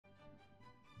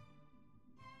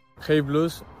Hey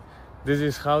Blues, this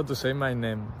is how to say my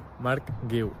name. Marc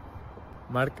Guiu.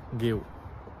 Marc Guiu.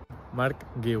 Marc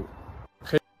Guiu.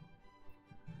 Hey.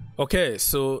 Okay,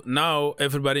 so now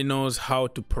everybody knows how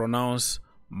to pronounce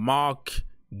Marc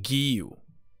Guiu.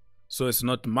 So it's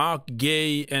not Marc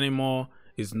Gay anymore.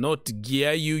 It's not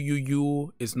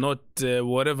Guiu. It's not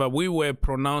whatever we were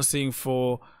pronouncing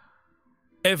for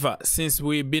ever since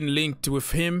we've been linked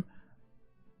with him.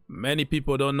 Many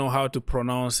people don't know how to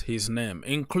pronounce his name,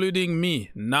 including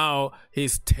me. Now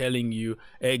he's telling you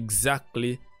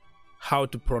exactly how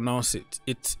to pronounce it.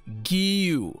 It's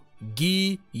Guiu.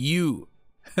 Guiu.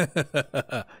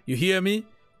 You hear me?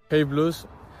 Hey Blues,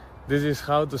 this is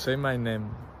how to say my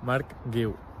name. Marc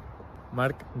Guiu.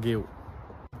 Marc Guiu.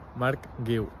 Marc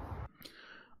Guiu.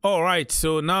 All right,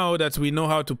 so now that we know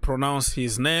how to pronounce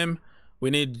his name, we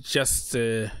need just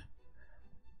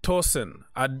Tosin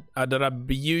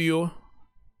Adarabiyuyo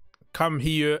come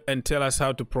here and tell us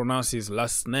how to pronounce his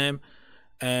last name,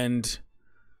 and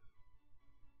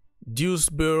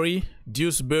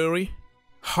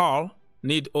Dewsbury-Hall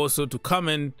need also to come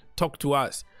and talk to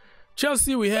us.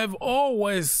 Chelsea, we have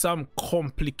always some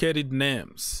complicated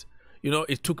names. You know,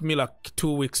 it took me like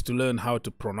 2 weeks to learn how to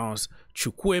pronounce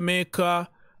Chukwuemeka,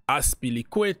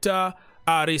 Aspilicueta,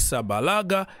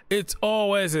 Arrizabalaga. It's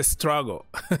always a struggle.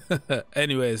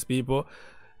 Anyways, people,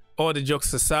 all the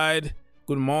jokes aside,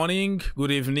 good morning, good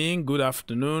evening, good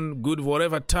afternoon, good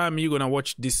whatever time you're gonna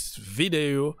watch this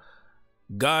video.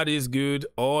 God is good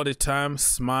all the time.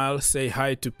 Smile, say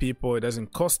hi to people. It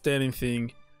doesn't cost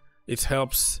anything. It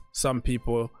helps some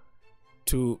people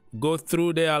to go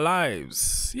through their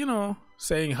lives. You know,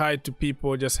 saying hi to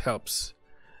people just helps.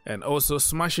 And also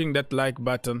smashing that like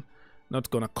button, not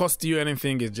gonna cost you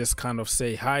anything. It just kind of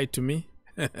say hi to me.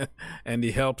 And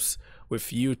it helps with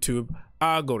YouTube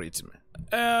algorithm.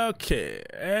 Okay,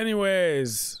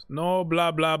 anyways, no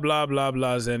blah blah blah blah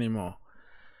blahs anymore.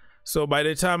 So by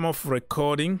the time of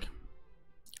recording,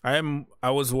 I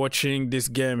was watching this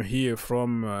game here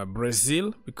from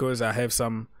Brazil, because I have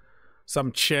some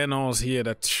channels here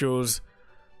that shows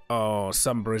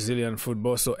some Brazilian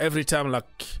football. So every time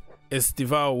like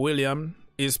Estival William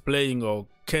is playing or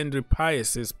Kendry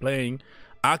Pius is playing,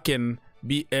 I can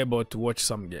be able to watch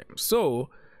some games. So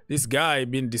this guy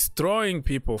been destroying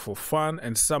people for fun,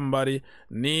 and somebody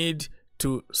need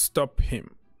to stop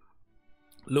him.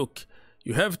 Look,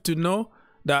 you have to know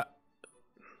that,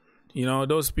 you know,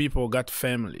 those people got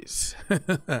families.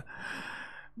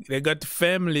 They got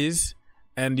families,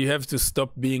 and you have to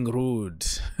stop being rude.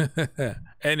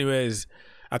 Anyways,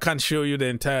 I can't show you the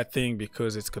entire thing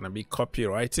because it's gonna be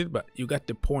copyrighted, but you got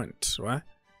the point, right?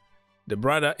 The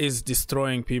brother is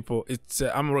destroying people. It's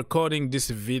I'm recording this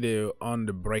video on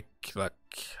the break, like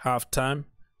halftime,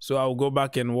 so I'll go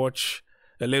back and watch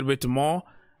a little bit more,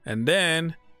 and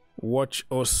then watch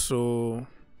also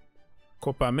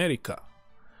Copa America.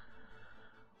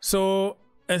 So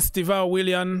Estival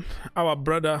William, our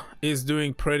brother, is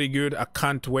doing pretty good. I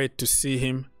can't wait to see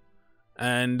him.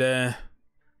 And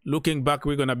looking back,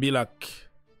 we're gonna be like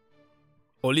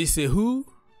Olise who,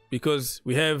 because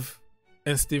we have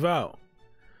Estival.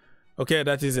 Okay,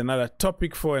 that is another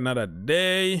topic for another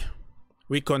day.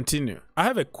 We continue. I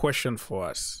have a question for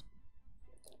us.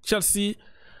 Chelsea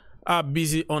are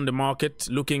busy on the market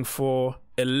looking for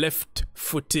a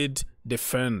left-footed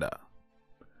defender.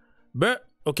 But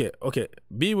okay,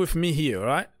 be with me here,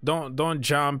 right? Don't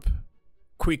jump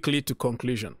quickly to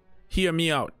conclusion. Hear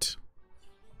me out.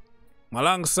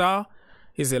 Malang Sarr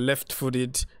is a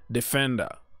left-footed defender.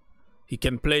 He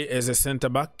can play as a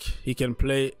center-back, he can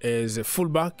play as a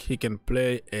fullback, he can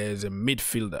play as a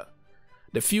midfielder.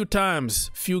 The few games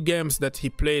that he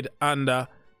played under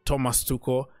Thomas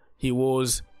Tuchel, he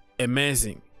was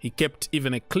amazing. He kept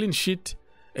even a clean sheet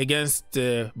against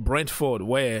Brentford,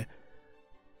 where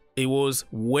it was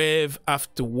wave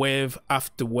after wave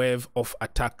after wave of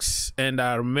attacks. And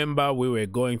I remember we were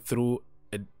going through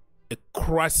a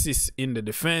crisis in the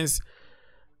defense.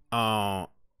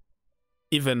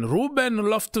 Even Ruben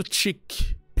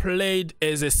Loftus-Cheek played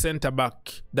as a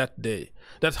center-back that day.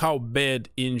 That's how bad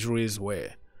injuries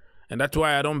were. And that's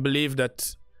why I don't believe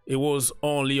that it was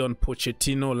only on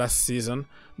Pochettino last season,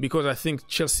 because I think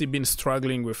Chelsea been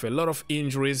struggling with a lot of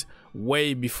injuries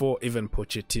way before even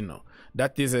Pochettino.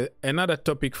 That is another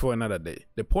topic for another day.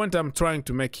 The point I'm trying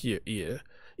to make here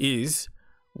is,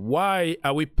 why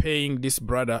are we paying this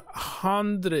brother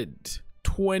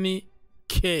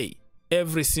 120K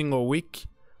every single week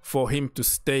for him to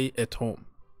stay at home?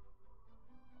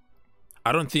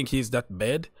 I don't think he's that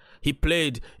bad. He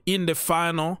played in the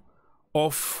final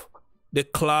of the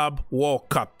Club World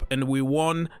Cup, and we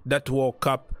won that World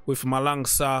Cup with Malang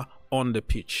Sarr on the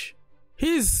pitch.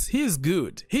 He's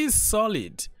good. He's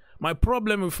solid. My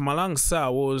problem with Malang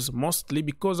Sarr was mostly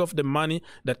because of the money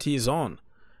that he's on.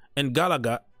 And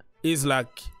Gallagher is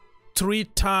like 3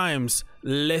 times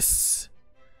less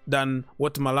than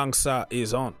what Malang Sarr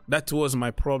is on. That was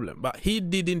my problem. But he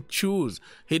didn't choose.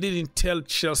 He didn't tell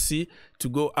Chelsea to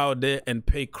go out there and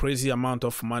pay crazy amount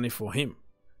of money for him.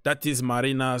 That is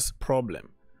Marina's problem.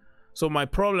 So my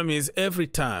problem is every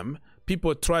time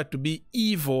people try to be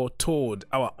evil toward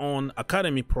our own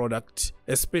academy product,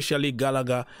 especially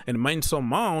Gallagher and Mason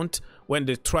Mount, when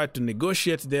they try to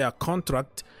negotiate their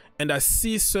contract, and I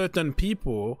see certain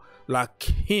people like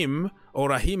him or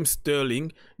Raheem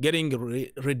Sterling getting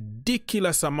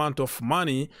ridiculous amount of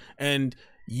money, and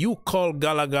you call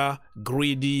Gallagher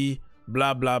greedy,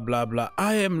 blah blah blah blah.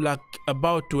 I am like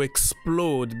about to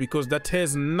explode, because that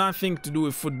has nothing to do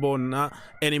with football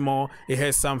anymore. It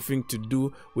has something to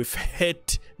do with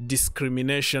hate,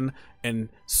 discrimination, and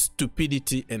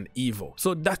stupidity and evil.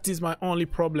 So that is my only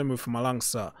problem with Malang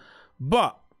Sarr.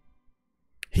 But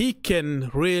he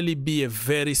can really be a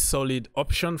very solid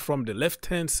option from the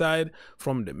left-hand side,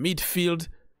 from the midfield,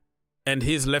 and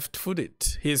he's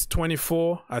left-footed. He's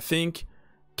 24, I think,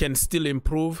 can still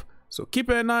improve. So keep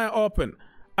an eye open.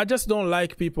 I just don't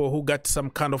like people who got some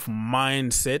kind of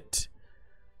mindset.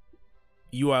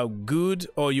 You are good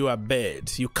or you are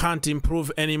bad. You can't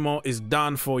improve anymore. It's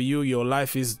done for you. Your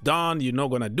life is done. You're not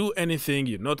going to do anything.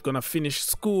 You're not going to finish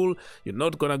school. You're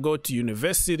not going to go to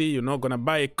university. You're not going to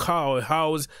buy a car or a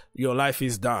house. Your life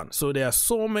is done. So there are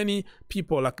so many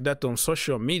people like that on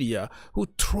social media who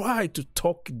try to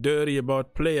talk dirty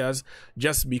about players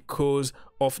just because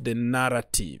of the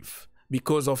narrative,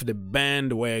 because of the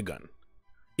bandwagon.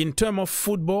 In terms of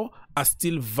football, I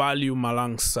still value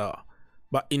Malang Sarr.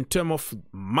 But in terms of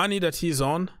money that he's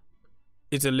on,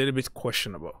 it's a little bit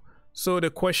questionable. So the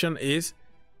question is,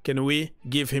 can we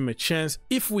give him a chance?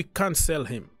 If we can't sell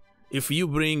him, if you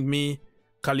bring me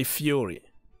Calafiori,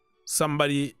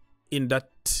 somebody in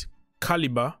that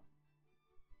caliber,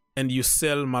 and you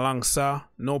sell Malang Sarr,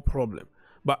 no problem.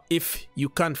 But if you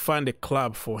can't find a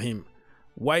club for him,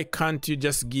 why can't you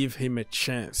just give him a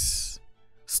chance?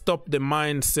 Stop the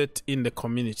mindset in the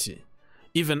community.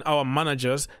 Even our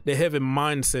managers, they have a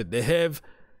mindset. They have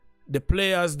the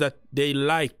players that they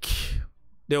like.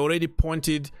 They already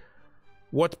pointed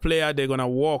what player they're going to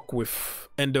work with,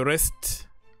 and the rest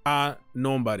are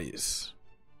nobodies.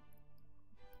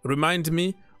 Remind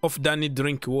me of Danny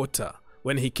Drinkwater.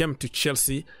 When he came to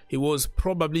Chelsea, he was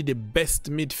probably the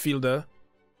best midfielder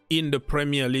in the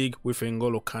Premier League with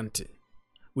N'Golo Kante.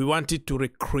 We wanted to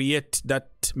recreate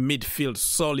that midfield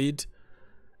solid,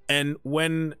 and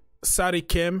when Sarri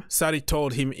came, Sarri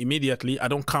told him immediately, I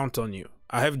don't count on you.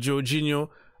 I have Jorginho.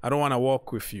 I don't want to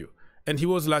work with you. And he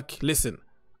was like, listen,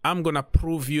 I'm going to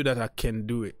prove you that I can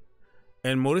do it.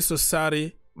 And Maurizio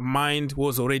Sarri's mind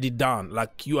was already done.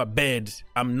 Like, you are bad.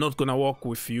 I'm not going to work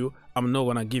with you. I'm not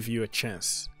going to give you a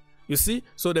chance. You see?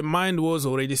 So the mind was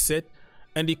already set,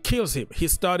 and he kills him. He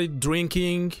started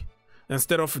drinking.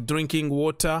 Instead of drinking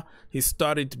water, he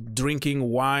started drinking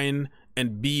wine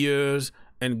and beers,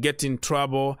 and get in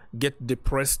trouble, get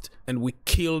depressed, and we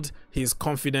killed his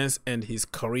confidence and his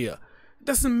career.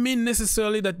 Doesn't mean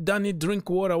necessarily that Danny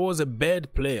Drinkwater was a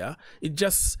bad player. It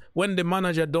just, when the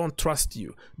manager don't trust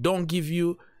you, don't give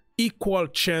you equal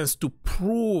chance to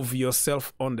prove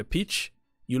yourself on the pitch,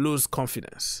 you lose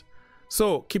confidence.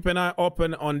 So keep an eye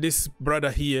open on this brother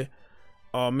here,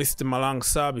 Mr. Malang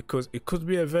Sarr, because it could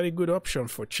be a very good option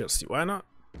for Chelsea. Why not?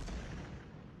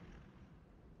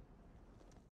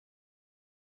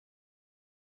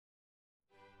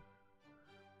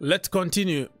 Let's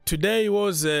continue. Today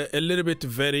was a little bit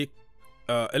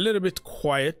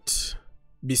quiet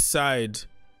beside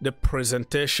the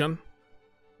presentation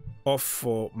of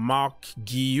Marc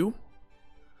Guiu.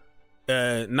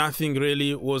 Nothing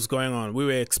really was going on. We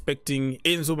were expecting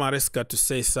Enzo Maresca to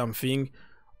say something,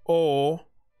 or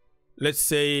let's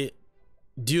say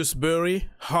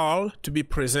Dewsbury-Hall to be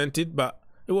presented, but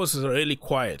it was really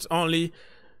quiet. Only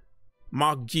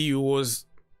Marc Guiu was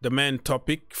the main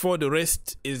topic. For the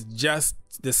rest is just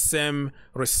the same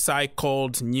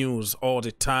recycled news all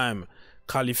the time.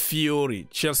 Calafiori,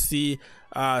 Chelsea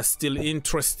are still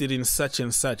interested in such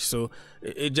and such. So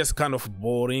it's just kind of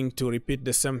boring to repeat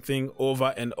the same thing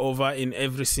over and over in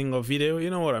every single video.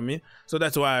 You know what I mean? So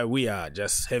that's why we are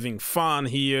just having fun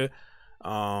here.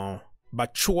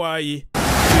 Batshuayi.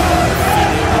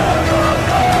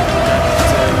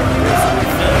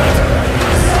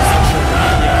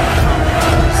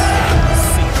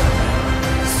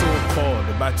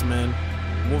 Batman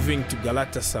moving to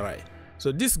Galatasaray.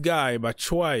 So this guy,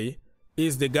 Batshuayi,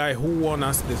 is the guy who won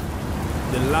us the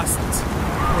the last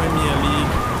Premier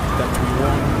League that we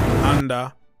won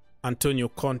under Antonio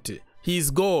Conte.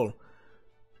 His goal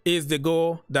is the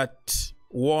goal that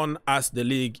won us the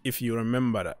league, if you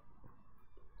remember that.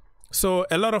 So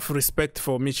a lot of respect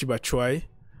for Michy Batshuayi,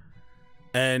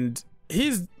 and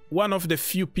he's one of the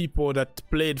few people that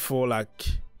played for, like,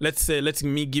 let's say, let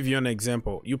me give you an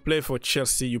example. You play for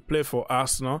Chelsea, you play for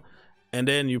Arsenal, and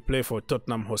then you play for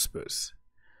Tottenham Hotspurs.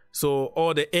 So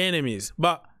all the enemies,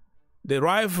 but the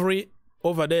rivalry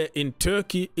over there in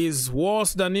Turkey is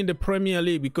worse than in the Premier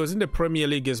League, because in the Premier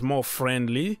League is more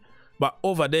friendly, but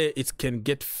over there it can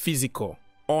get physical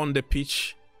on the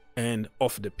pitch and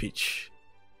off the pitch.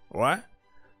 All right?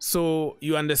 So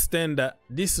you understand that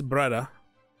this brother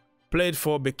played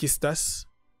for Besiktas,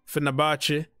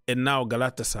 Fenerbahce, and now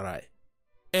Galatasaray.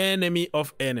 Enemy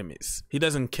of enemies. He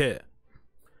doesn't care.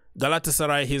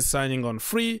 Galatasaray, he's signing on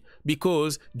free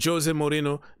because Jose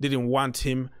Mourinho didn't want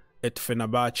him at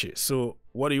Fenerbahce. So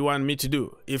what do you want me to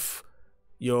do if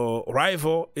your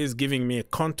rival is giving me a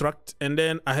contract and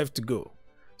then I have to go?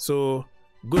 So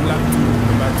good luck to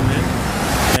the Batman.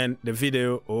 And the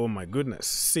video, oh my goodness,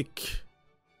 sick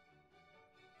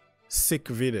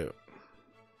video.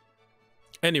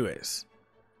 Anyways,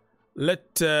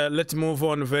 let's move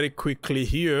on very quickly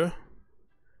here.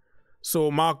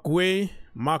 So Marc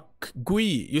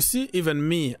Guiu, you see, even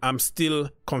me, I'm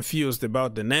still confused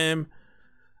about the name.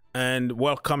 And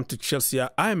welcome to Chelsea.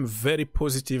 I'm very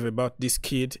positive about this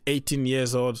kid, 18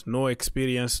 years old, no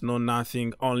experience, no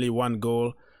nothing, only one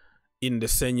goal in the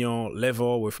senior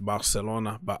level with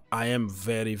Barcelona. But I am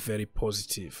very, very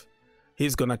positive.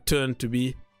 He's gonna turn to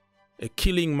be a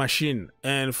killing machine,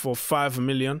 and for 5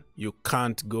 million, you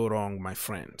can't go wrong, my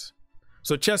friend.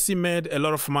 So Chelsea made a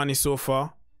lot of money so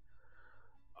far.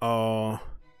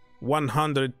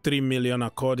 103 million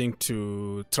according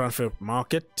to Transfer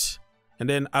Market. And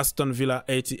then Aston Villa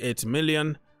 88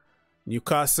 million,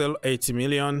 Newcastle 80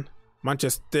 million,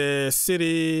 Manchester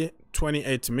City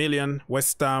 28 million,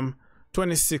 West Ham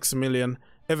 26 million,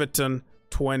 Everton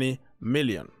 20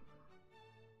 million.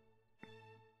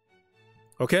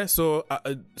 Okay, so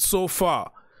so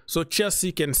far, so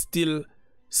Chelsea can still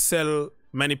sell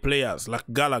many players like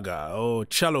Gallagher or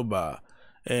Chalobah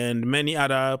and many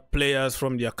other players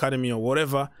from the academy or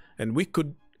whatever, and we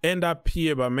could end up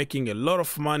here by making a lot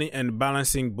of money and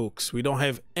balancing books. We don't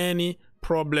have any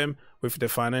problem with the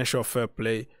financial fair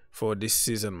play for this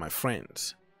season, my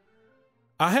friends.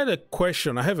 I have a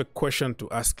question to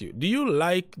ask you. Do you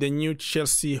like the new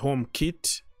Chelsea home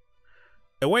kit?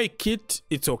 Away kit,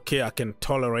 it's okay, I can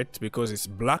tolerate because it's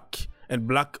black, and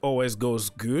black always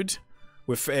goes good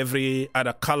with every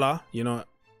other color. You know,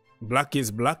 black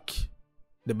is black,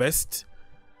 the best.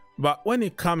 But when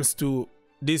it comes to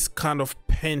this kind of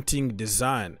painting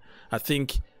design, I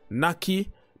think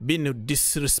Nike been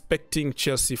disrespecting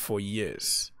Chelsea for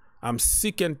years. I'm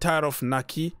sick and tired of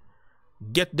Nike.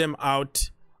 Get them out.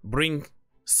 Bring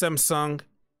Samsung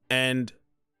and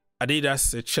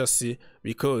Adidas at Chelsea,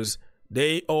 because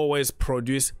they always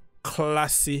produce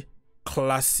classy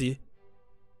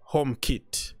home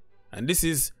kit. And this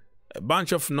is a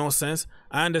bunch of nonsense.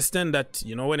 I understand that,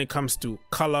 you know, when it comes to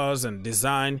colors and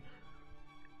design,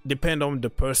 depend on the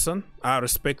person. I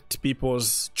respect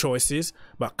people's choices,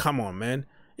 but come on, man.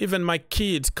 Even my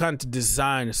kids can't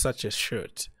design such a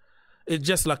shirt. It's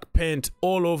just like paint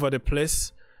all over the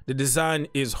place. The design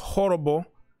is horrible,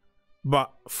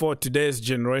 but for today's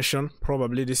generation,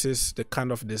 probably this is the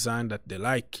kind of design that they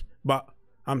like. But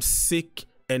I'm sick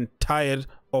and tired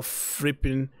of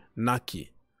flipping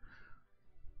Nike.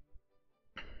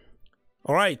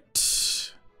 All right.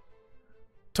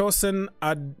 Tosin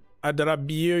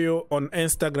Adrabio on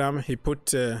Instagram, he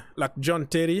put like John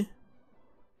Terry.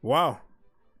 Wow.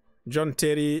 John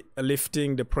Terry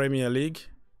lifting the Premier League.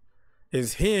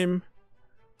 Is him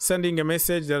sending a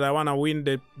message that I want to win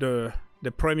the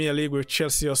Premier League with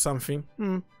Chelsea or something?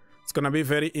 It's going to be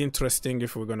very interesting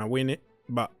if we're going to win it.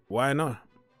 But why not?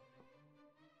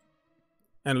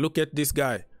 And look at this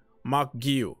guy, Marc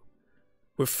Guiu,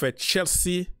 with a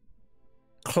Chelsea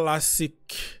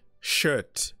classic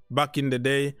shirt back in the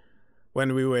day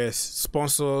when we were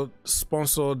sponsored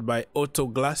by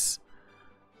Autoglass.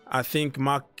 I think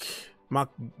Marc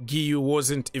Guiu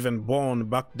wasn't even born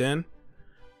back then,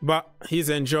 but he's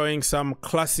enjoying some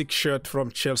classic shirt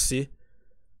from Chelsea.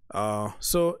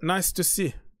 So nice to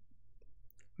see.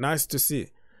 Nice to see.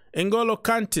 N'Golo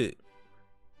Kante.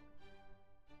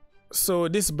 So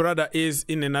this brother is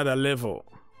in another level.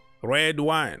 Red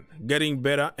wine, getting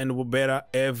better and better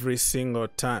every single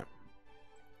time.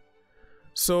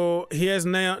 So he has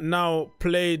now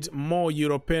played more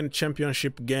European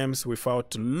Championship games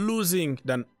without losing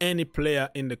than any player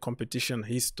in the competition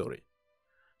history.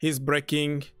 He's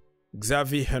breaking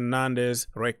Xavi Hernandez's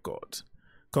record.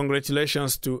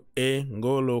 Congratulations to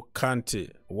N'Golo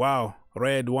Kante. Wow,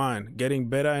 red wine, getting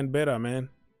better and better, man.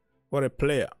 What a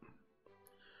player.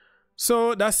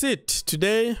 So that's it.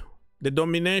 Today, the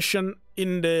domination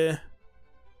in the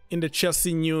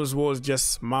Chelsea news was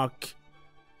just Marc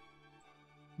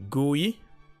Guiu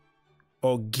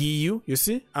or Guiu. You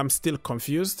see, I'm still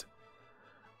confused.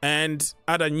 And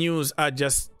other news are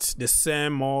just the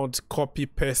same old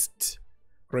copy-paste,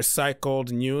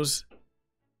 recycled news.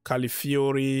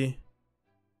 Calafiori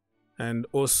and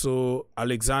also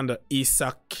Alexander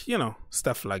Isak, you know,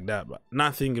 stuff like that. But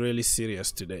nothing really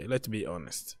serious today, let's be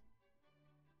honest.